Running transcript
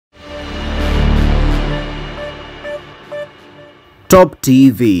Top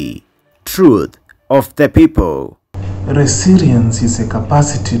TV, Truth of the People. Resilience is a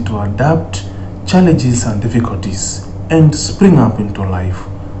capacity to adapt challenges and difficulties and spring up into life.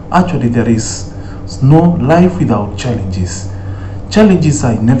 Actually, there is no life without challenges. Challenges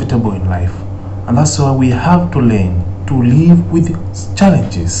are inevitable in life, and that's why we have to learn to live with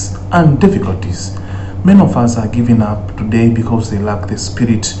challenges and difficulties. Many of us are giving up today because they lack the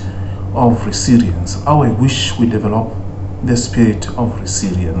spirit of resilience. How I wish we develop the spirit of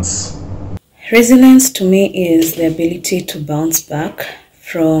resilience. Resilience to me is the ability to bounce back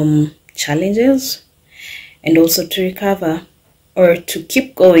from challenges and also to recover or to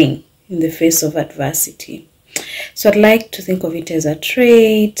keep going in the face of adversity. So I'd like to think of it as a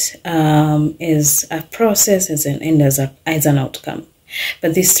trait, as a process, as an outcome.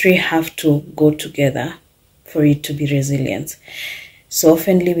 But these three have to go together for it to be resilient. So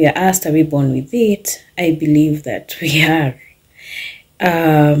oftenly we are asked, are we born with it? I believe that we are.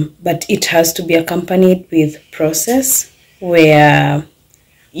 But it has to be accompanied with process where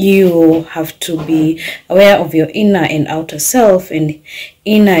you have to be aware of your inner and outer self, and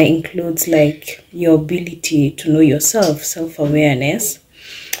inner includes like your ability to know yourself, self-awareness,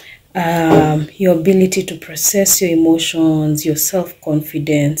 your ability to process your emotions, your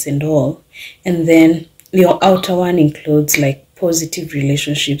self-confidence and all. And then your outer one includes like positive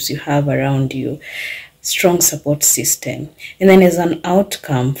relationships you have around you, strong support system. And then as an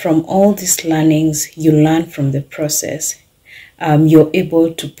outcome from all these learnings you learn from the process, you're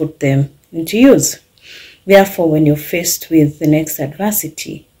able to put them into use. Therefore, when you're faced with the next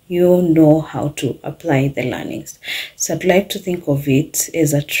adversity, you know how to apply the learnings. So I'd like to think of it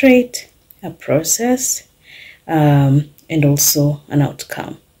as a trait, a process, and also an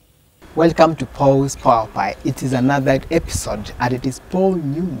outcome. Welcome to Paul's Power Pie. It is another episode, and it is Paul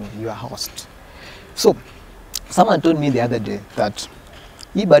Newman, your host. So, someone told me the other day that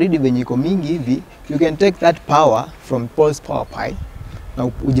hii baridi venye iko mingi hivi, you can take that power from Paul's Power Pie na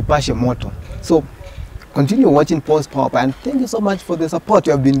ujipashe moto. So, continue watching Paul's Power Pie, and thank you so much for the support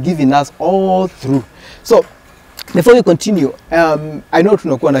you have been giving us all through. So, before we continue, I know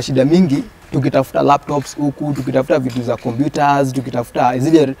tunakuwa na shida mingi tukitafuta laptops huku, tukitafuta vitu za computers, tukitafuta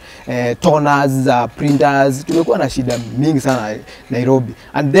zile toners za printers. Tumekuwa na shida mingi sana Nairobi,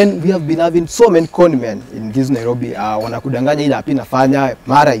 and then we have been having so many conmen in this Nairobi. Wanakudanganya ila hapi nafanya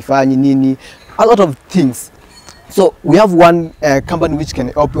mara ifanyi nini, a lot of things. So we have one company which can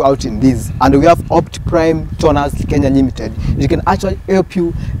help you out in this, and we have OptPrime Toners Kenya Limited. It can actually help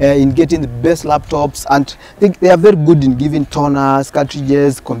you in getting the best laptops, and they are very good in giving toners,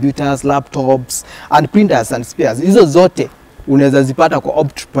 cartridges, computers, laptops, and printers and spares. Hizo zote unaweza zipata kwa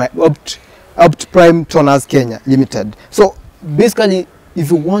OptPrime Toners Kenya Limited. So basically,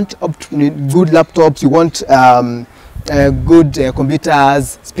 if you want good laptops, you want good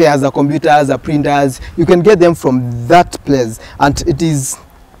computers, spares of computers, printers, you can get them from that place. And it is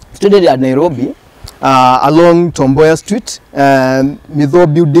situated at Nairobi, along Tomboya Street, Midho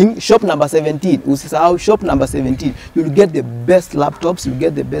Building, shop number 17. Usisahau shop number 17. You'll get the best laptops, you'll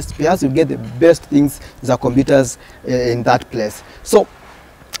get the best spares, you'll get the best things, the computers in that place. So,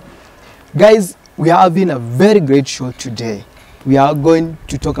 guys, we are having a very great show today. We are going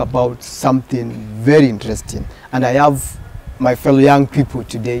to talk about something very interesting, and I have my fellow young people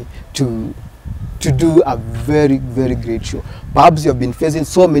today to do a very, very great show. Perhaps you have been facing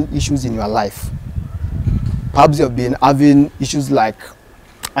so many issues in your life. Perhaps you have been having issues like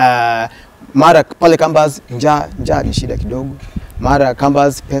mara pale campus njaa ni shida kidogo, mara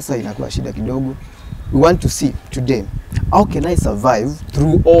campus pesa inakuwa shida kidogo. We want to see today, how can I survive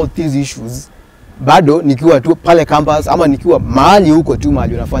through all these issues bado nikiwa tu pale campus ama nikiwa mahali huko tu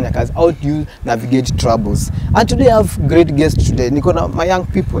mahali unafanya kazi? How do you navigate troubles? And today I have great guests today. Niko na my young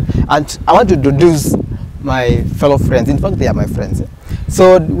people, and I want to introduce my fellow friends. In fact, they are my friends.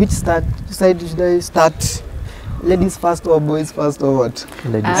 So which side should I start? Ladies first or boys first or what?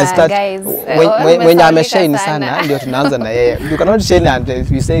 Ladies. I start guys, when I'm a shine sana ndio tunaanza na yeye. You cannot shine and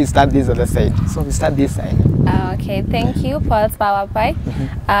you say you start this other side. So we start this side. Okay, thank you, Paul's Power Pie.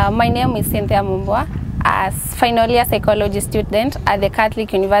 My name is Cynthia Mumbwa, as final year psychology student at the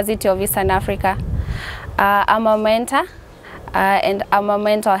Catholic University of Eastern Africa. I'm a mentor and I'm a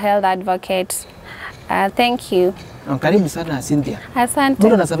mental health advocate. Thank you. Karibu sana Cynthia. Asante.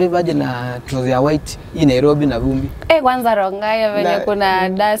 Mbona unasurvive aje na trouser ya white hii Nairobi na vumbi? Kwanza rongayo venye kuna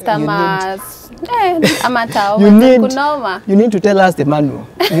dust ama tao kunoma. You need to tell us the manual.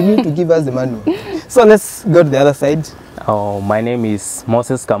 You need to give us the manual. So let's go to the other side. My name is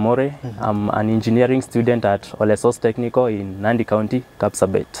Moses Kamore. I'm an engineering student at Olesos Technical in Nandi County,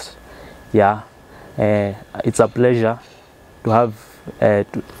 Kapsabet. Yeah, it's a pleasure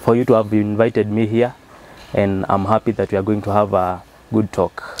for you to have invited me here, and I'm happy that we are going to have a good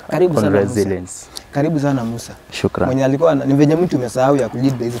talk Karibu on sana resilience. Musa. Karibu sana Musa. Shukran. Mwenye alikuwa ni venye mtu umesahau ya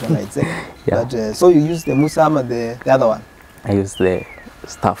kulead the Israelites. Yeah. But so you use the Musa ama the other one? I use the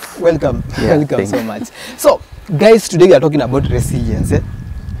staff. Welcome. Yeah, Welcome so thank much. So guys, today we are talking about resilience.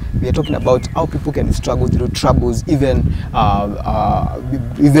 We are talking about how people can struggle through troubles, even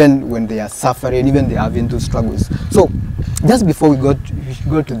when they are suffering, even they are having those struggles. So, just before we go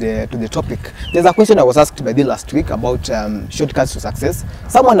to the topic, there's a question I was asked by the last week about shortcuts to success.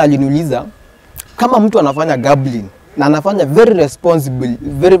 Someone aliniuliza kama mtu anafanya gambling na anafanya very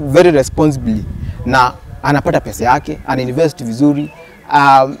responsibly na anapata pesa yake, anainvest vizuri,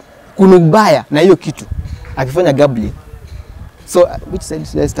 kuna ubaya na hiyo kitu akifanya gambling. So, which side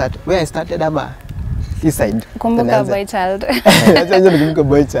should I start? Where I started, ama his side? Kumbuka boy child. Kumbuka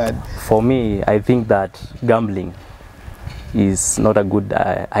boy child. For me, I think that gambling is not a good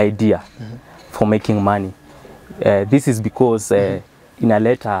idea for making money. This is because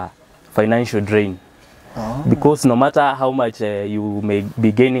inaleta financial drain. Because no matter how much you may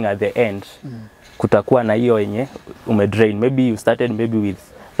be gaining at the end, kutakuwa na hiyo yenye umedrain. Maybe you started maybe with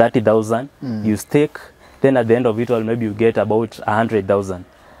 30,000, you stake. Then at the end of it all, maybe you get about 100,000.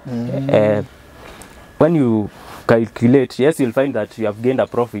 When you calculate, yes, you'll find that you have gained a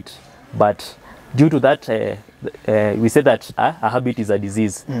profit, but due to that, we say that a habit is a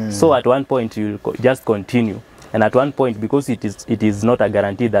disease. So at one point, you'll just continue. And at one point, because it is not a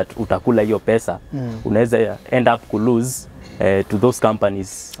guarantee that utakula hiyo pesa, unaweza end up to lose to those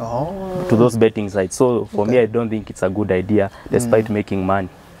companies, to those betting sites. So for me, I don't think it's a good idea, despite making money.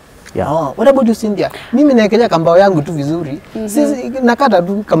 Yeah. What about you, Cynthia? Mimi naekelea kambao yangu tu vizuri. Sisi nakata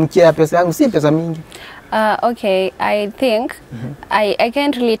tu kamkia ya pesa yangu, si pesa mingi. Okay, I think I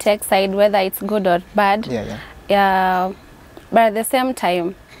can't really take side whether it's good or bad. Yeah. But at the same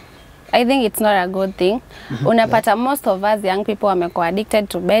time, I think it's not a good thing. Unapata most of us young people wamekuwa addicted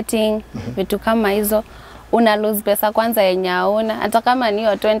to betting, vitu kama hizo. Una lose pesa kwanza yenye hauna, hata kama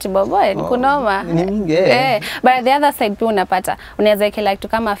niyo 20 bob, ni kunoma. Ni mingi. But at the other side pia unapata, unaweza ekela kitu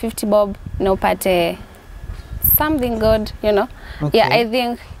kama 50 bob na upate something good, you know. Okay. Yeah, I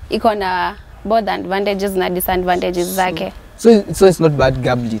think iko na both advantages na disadvantages zake. So it's not bad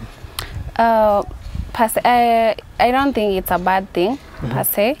gambling. I don't think it's a bad thing per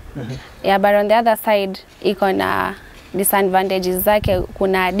se. Yeah, but on the other side iko na disadvantages zake.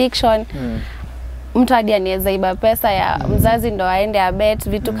 Kuna addiction. Mtu hadi anaweza iba pesa ya mzazi ndo aende a bet,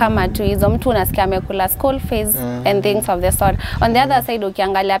 vitu kama tu hizo. Mtu unasikia amekula school fees and things of the sort. On the other side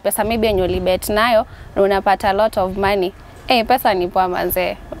ukiangalia pesa maybe yenye ulibet nayo na unapata a lot of money. Pesa ni poa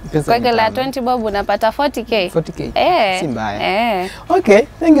manze. Kwa kila 20 bob unapata 40k. 40k. Si mbaya. Okay,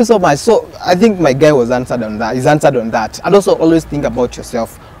 thank you so much. So I think my guy was answered on that. He's answered on that. And also always think about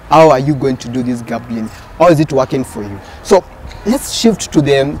yourself. How are you going to do this gambling? How is it working for you? So let's shift to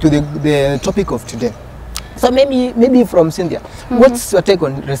the topic of today. So maybe from Cynthia, what's your take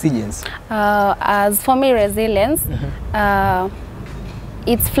on resilience? As for me, resilience,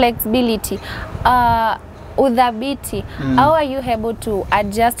 it's flexibility. Udhabiti. How are you able to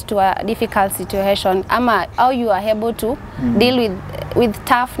adjust to a difficult situation? Ama how you are able to deal with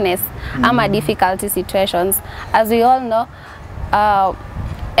toughness ama difficulty situations? As we all know,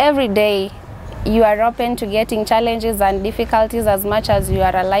 every day you are open to getting challenges and difficulties as much as you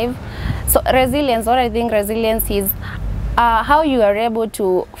are alive. So resilience, what I think resilience is how you are able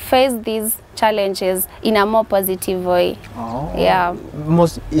to face these challenges in a more positive way. Yeah.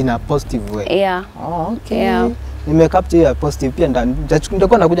 Most in a positive way. Yeah. Okay. Yeah. Nimecapture your positive pia ndani.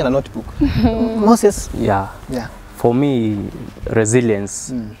 Nitakuwa nakuja na notebook. Moses. Yeah. For me,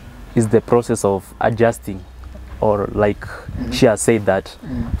 resilience is the process of adjusting, or like she has said that,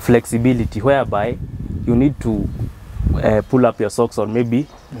 flexibility, whereby you need to pull up your socks, or maybe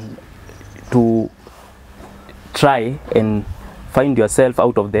to try and find yourself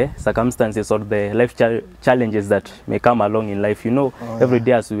out of the circumstances or the life challenges that may come along in life. You know, every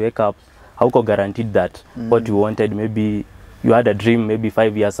day as we wake up, hauko guaranteed that what you wanted, maybe you had a dream maybe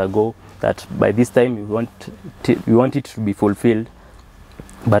 5 years ago that by this time you want it to be fulfilled,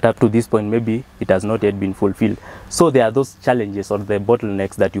 but up to this point maybe it has not yet been fulfilled. So there are those challenges or the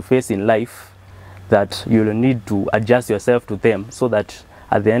bottlenecks that you face in life that you will need to adjust yourself to them, so that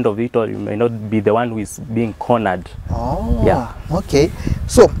at the end of it all you may not be the one who is being cornered. Yeah. Okay.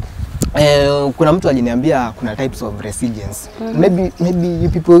 So kuna mtu aliniambia kuna types of resilience. Maybe you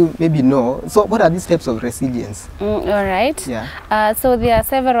people maybe know. So what are these types of resilience? All right. Yeah. So there are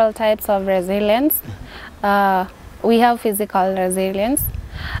several types of resilience. We have physical resilience.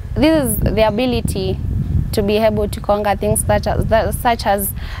 This is the ability to be able to conquer things such as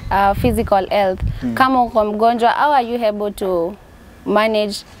physical health. Kama uko mgonjwa, how are you able to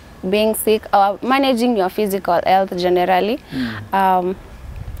manage being sick or managing your physical health generally? And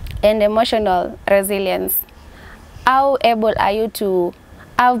emotional resilience. How able are you to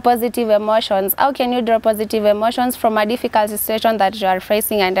have positive emotions? How can you draw positive emotions from a difficult situation that you are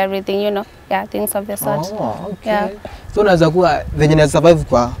facing and everything, you know? Yeah, things of the sort. Oh, okay. Yeah. So unaweza kuwa venye na survive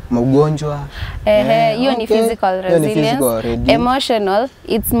kwa magonjwa. Hiyo ni physical Hiyo ni resilience. physical ready. Emotional,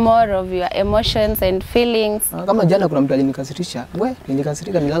 it's more of your emotions and feelings. Kama jana kuna mtu alinikasirisha.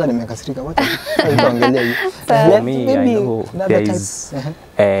 Nilikasirika, nilala nimekasirika. Wacha tuongelee hiyo. For me, I know there is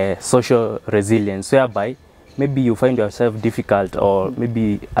social resilience whereby maybe you find yourself difficult or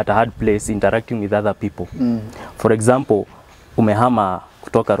maybe at a hard place interacting with other people. For example, umehama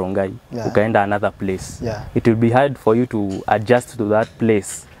kutoka Rongai, ukaenda another place. It will be hard for you to adjust to that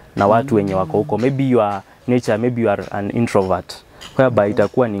place na watu wenye wako huko. Maybe you are nature, maybe you are an introvert. Whereby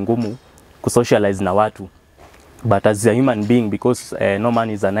itakuwa ni ngumu kusocialize na watu. But as a human being, because no man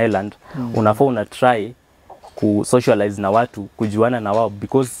is an island, unafaa una try kusocialize na watu, kujuana na wao,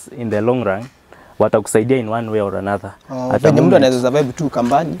 because in the long run watakusaidia in one way or another. Venye mtu anaweza survive tu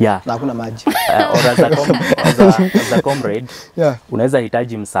kambani na hakuna maji. Or as a comrade, unaweza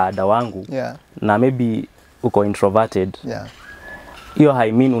hitaji msaada wangu na maybe uko introverted. Hiyo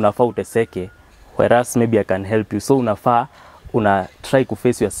I mean unafaa uteseke, whereas maybe I can help you. So unafaa try to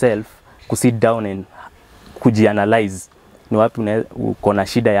face yourself, sit down and kujianalyze ni wapi uko na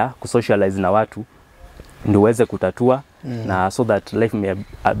shida ya kusocialize na watu ndio uweze kutatua na so that life may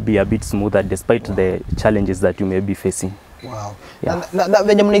be a bit smoother despite the challenges that you may be facing. Wow. Na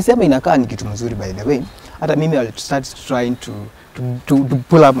venye mnaisema inakaa ni kitu mzuri by the way. Hata mimi I'll start trying to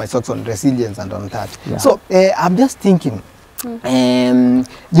pull up my socks on resilience and on that. So I'm just thinking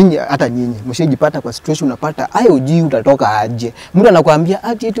hata nyinyi mshajipata kwa situation unapata IOG utatoka aje. Mtu anakuambia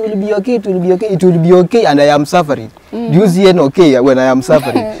ati it will be okay, it will be okay, it will be okay and I am suffering. Do you see okay when I am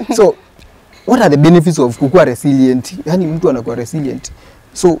suffering? So what are the benefits of kukua resilient? Yani mtu anakuwa resilient.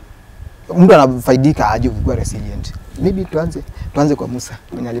 So mtu anafaidika aje kukua resilient? Maybe tuanze kwa Musa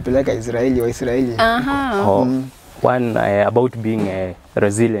mwenye alipeleka Waisraeli. One about being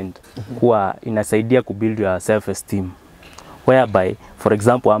resilient, kuwa inasaidia kubuild your self esteem. Whereby, for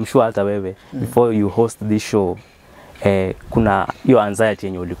example, I'm sure hata wewe before you host this show kuna hiyo anxiety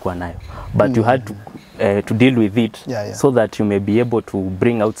yenye ulikuwa nayo, but you had to deal with it so that you may be able to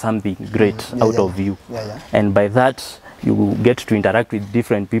bring out something great out of you. And by that you get to interact with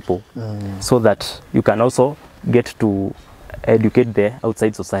different people so that you can also get to educate the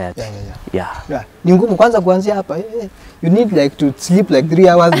outside society. Ni ngumu kwanza kuanzia hapa. You need like to sleep like 3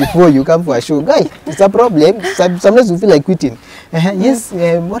 hours before you come for a show. Guy, it's a problem. Sometimes you feel like quitting. Yes,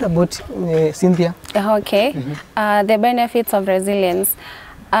 what about Cynthia? Okay. The benefits of resilience.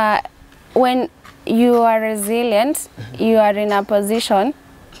 When you are resilient, you are in a position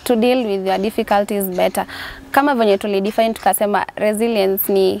to deal with your difficulties better. Kama venye tulidefine tukasema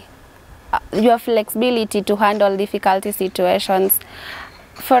resilience ni your flexibility to handle difficult situations.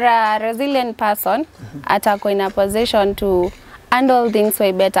 For a resilient person, atako in a position to handle things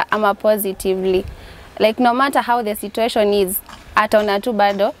way better ama positively. Like no matter how the situation is, ataona tu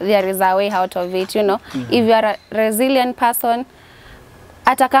bado there is a way out of it, you know. If you are a resilient person,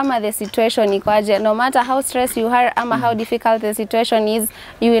 hata kama the situation ikoaje, no matter how stressed you are ama how difficult the situation is,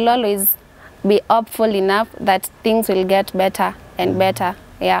 you will always be hopeful enough that things will get better and better.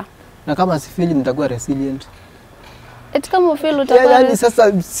 Na kama sifili nitakuwa resilient. It's kama feel utakuwa yani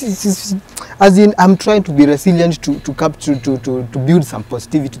sasa as in I'm trying to be resilient to capture to build some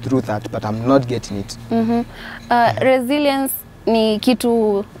positivity through that, but I'm not getting it. Resilience ni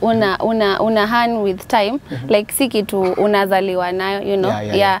kitu una hand with time, like si kitu unazaliwa nayo, you know.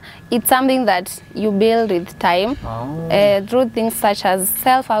 It's something that you build with time through things such as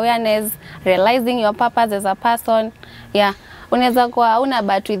self-awareness, realizing your purpose as a person. Unaweza kuwa una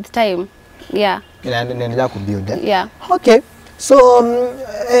but with time. Inaendelea kubuild. Okay. So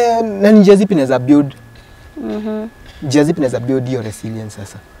na njia zipi naweza build? Njia zipi naweza build your resilience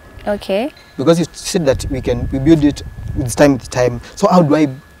sasa? Okay. Because you said that we build it with time. So how do I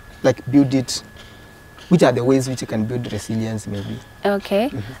like build it? Which are the ways which you can build resilience maybe? Okay.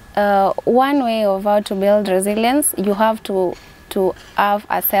 One way of how to build resilience, you have to have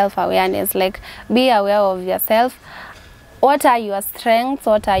a self-awareness, like be aware of yourself. What are your strengths?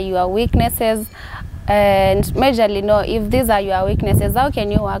 What are your weaknesses? And majorly know if these are your weaknesses, how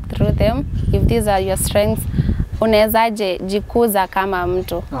can you work through them? If these are your strengths, unawezaje jikuza kama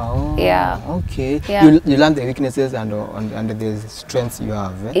mtu. Oh, Yeah. Okay. Yeah. You learn the weaknesses and the strengths you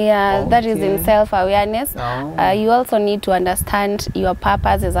have. Eh? Yeah, that is in Okay. self-awareness. Oh. You also need to understand your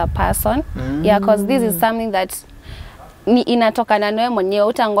purpose as a person. Yeah, because this is something that ni inatokana nawe mwenyewe,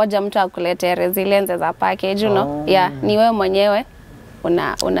 utangoja mtu akulete resilience as a package, you know. Yeah, ni wewe mwenyewe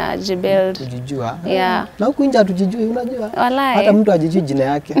unajibuild. Kujijua. Yeah. Na huku nje hatujijui, unajua. Walai. Hata mtu ajijui jina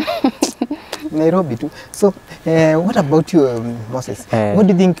yake. Nairobi too. So, what about you, Moses? What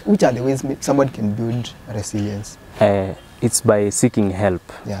do you think, which are the ways somebody can build resilience? It's by seeking help.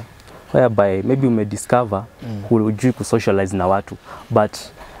 Yeah. Whereby maybe umediscover hujui kusocialize na watu, but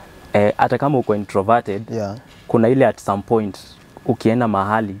hata kama uko introverted, Yeah. kuna ile at some point ukienda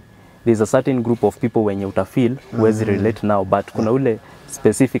mahali there's a certain group of people wenye utafeel huwezi relate now, but kuna ule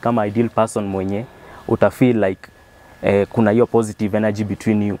specific kama ideal person mwenye utafeel like kuna hiyo positive energy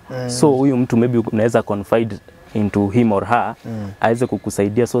between you. So huyu mtu maybe unaweza confide into him or her aweze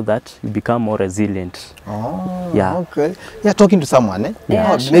kukusaidia so that you become more resilient. Oh, Yeah. okay. Yeah, talking to someone, eh?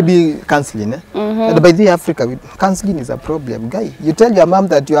 Yeah, Oh, sure. maybe counseling, eh? And by the Africa, counseling is a problem, guy. You tell your mom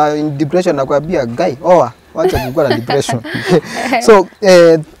that you are in depression, nakwambia guy, wacha kukuwa na depression. So,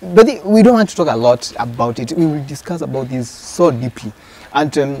 but we don't want to talk a lot about it. We will discuss about this so deeply.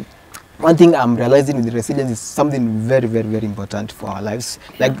 And one thing I'm realizing with resilience is something very, very, very important for our lives.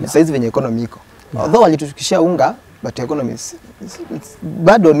 Like saizi venye economy iko. Although walitushukishia unga, but economy is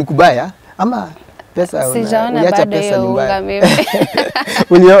bado ni kubaya ama pesa Sijaona uliacha bado pesa hiyo unga nyumbani.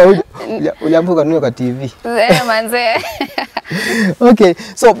 mimi. Uliamka kununua kwa TV. Manze. Okay,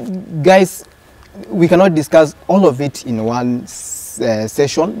 so guys, we cannot discuss all of it in one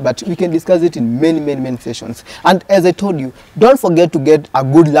session, but we can discuss it in many sessions. And as I told you, don't forget to get a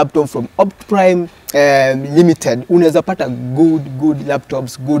good laptop from Optprime Limited. Unaweza pata good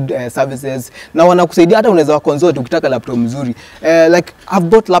laptops, good services. Na wanakusaidia hata unaweza consult ukitaka laptop mzuri. Like I've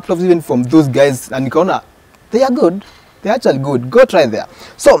bought laptops even from those guys and nikaona they are good. They're actually good. Go try there.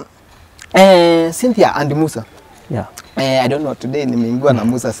 So, Cynthia and Musa. Yeah. I don't know, today nimeingua na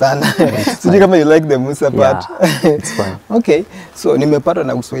Musa sana. Sijui kama you like the Musa part. Yeah, it's fine. Okay, so nimepata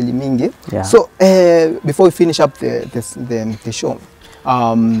na Uswahili mingi. Yeah. So before we finish up the show,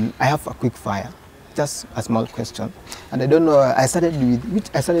 I have a quick fire, just a small question. And I don't know, I started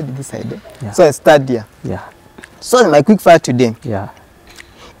with this side. Yeah. So I start here. Yeah. So my quick fire today, Yeah.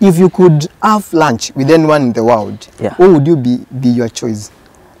 if you could have lunch with anyone in the world, Yeah. who would you be your choice?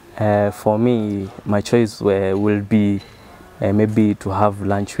 For me, my choice will be maybe to have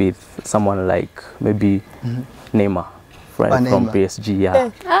lunch with someone like maybe Neymar from Neymar. PSG.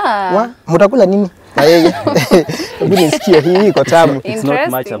 Yeah. Wa? Mutakula nini? Na yeye. Hebu nisikie hii iko tamu. It's not much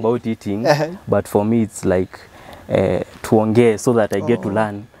Interesting. about eating, but for me it's like tuongee so that I get to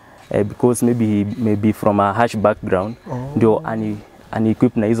learn because maybe he may be from a harsh background, ndio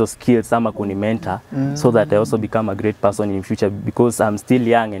equip na hizo skills ama kuni mentor so that I also become a great person in future because I'm still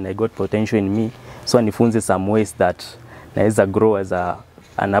young and I got potential in me, so anifunze some ways that naweza grow as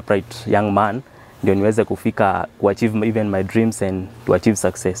an upright young man ndio niweze kufika achieve even my dreams and to achieve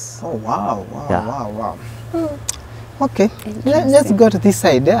success. Oh wow. Yeah. Wow. Okay, let's go to this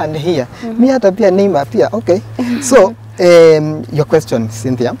side and here. Me hata pia Neymar pia. Okay. So, your question,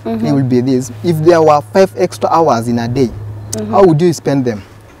 Cynthia, it will be this: if there were 5 extra hours in a day, how would you spend them?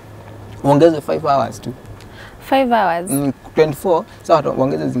 Ongeze 5 hours too. 5 hours. 24, sawa,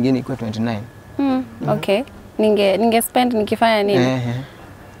 ongeze zingine ikuwe 29. Okay. Ninge spend nikifanya nini?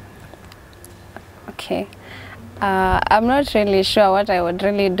 Okay. I'm not really sure what I would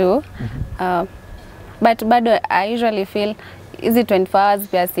really do. But bado I usually feel hizi 24 hours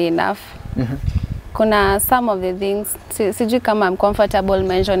pia si enough. Kuna some of the things sijui kama I'm comfortable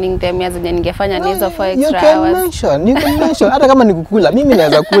mentioning them as zenye ningefanya nizo for extra hours. You can mention. Hata kama ni kukula, mimi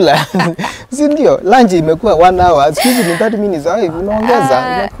naweza kula. Si ndio? Lunch imekuwa 1 hour. Siku hizi ni 30 minutes.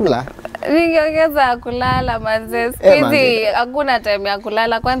 Unaongeza, unakula. Ningeongeza kulala manze. Sikizi hakuna time ya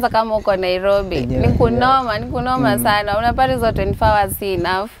kulala kwanza kama uko Nairobi. Ni kunoma sana. Unapata hizo 24 hours si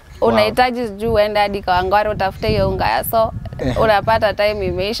enough. Unahitaji juu uende hadi Kawangware utafute hiyo unga ya so unapata time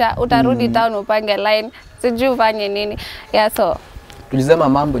imeisha, utarudi town upange line, sijui ufanye nini. Yeah, so tulisema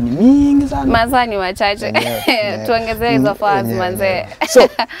mambo ni mingi sana. Masaa ni machache. Tuongezee hizo hours manze. So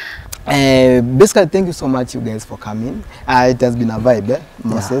basically, thank you so much, you guys, for coming. It has been a vibe,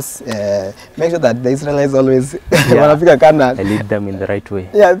 Moses. Make sure that the Israelites always wanafika kana. I lead them in the right way.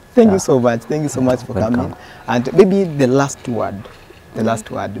 Yeah, thank you so much. Thank you so much for Welcome. coming. And maybe the last word,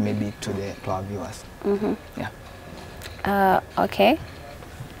 maybe to our viewers. Yeah. Okay.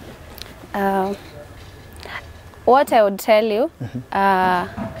 What I would tell you,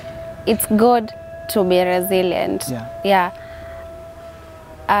 it's good to be resilient. Yeah.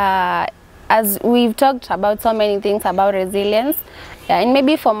 As we've talked about so many things about resilience, and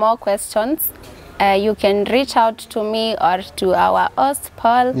maybe for more questions, you can reach out to me or to our host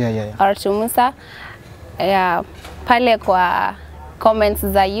Paul or to Musa. Pale kwa comments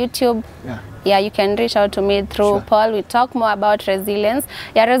za YouTube. Yeah, you can reach out to me through Paul. We talk more about resilience.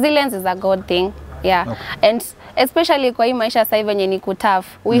 Yeah, resilience is a good thing. Yeah, and especially kwa hii maisha sasa hivi yenye ni kutaf,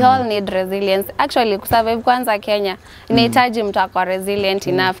 we all need resilience. Actually, kusurvive kwanza Kenya inahitaji mtu ako resilient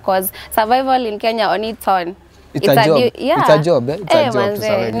enough, because survival in Kenya on its own, it's a job. It's a job. It's a job to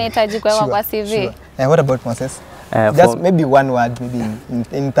survive. Inahitaji kuwekwa kwa CV. What about Moses? Just maybe one word, maybe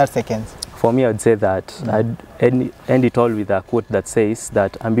in 30 seconds. For me, I would say that I'd end it all with a quote that says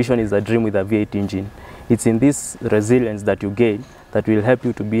that ambition is a dream with a V8 engine. It's in this resilience that you gain that will help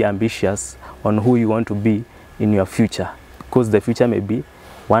you to be ambitious on who you want to be in your future, because the future may be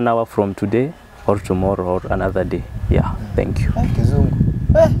 1 hour from today or tomorrow or another day. Yeah, thank you. Kizungu.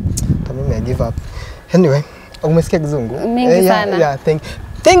 Tamimi I give up. Anyway, umesikia Kizungu? Mingi sana. Yeah,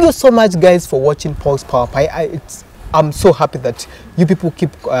 thank you so much guys for watching Paul's Power Pie. I'm so happy that you people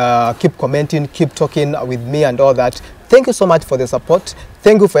keep commenting, keep talking with me and all that. Thank you so much for the support.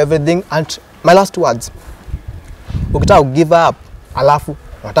 Thank you for everything. And my last words. Ukitaka give up, alafu.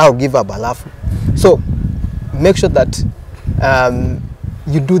 Ukitaka give up, alafu. So, make sure that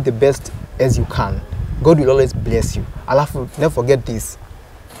you do the best as you can. God will always bless you. Alafu, never forget this.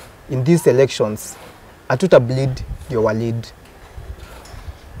 In these elections, atuta bleed your lead.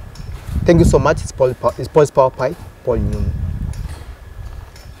 Thank you so much. It's Paul's Power Pie. Paul Newman.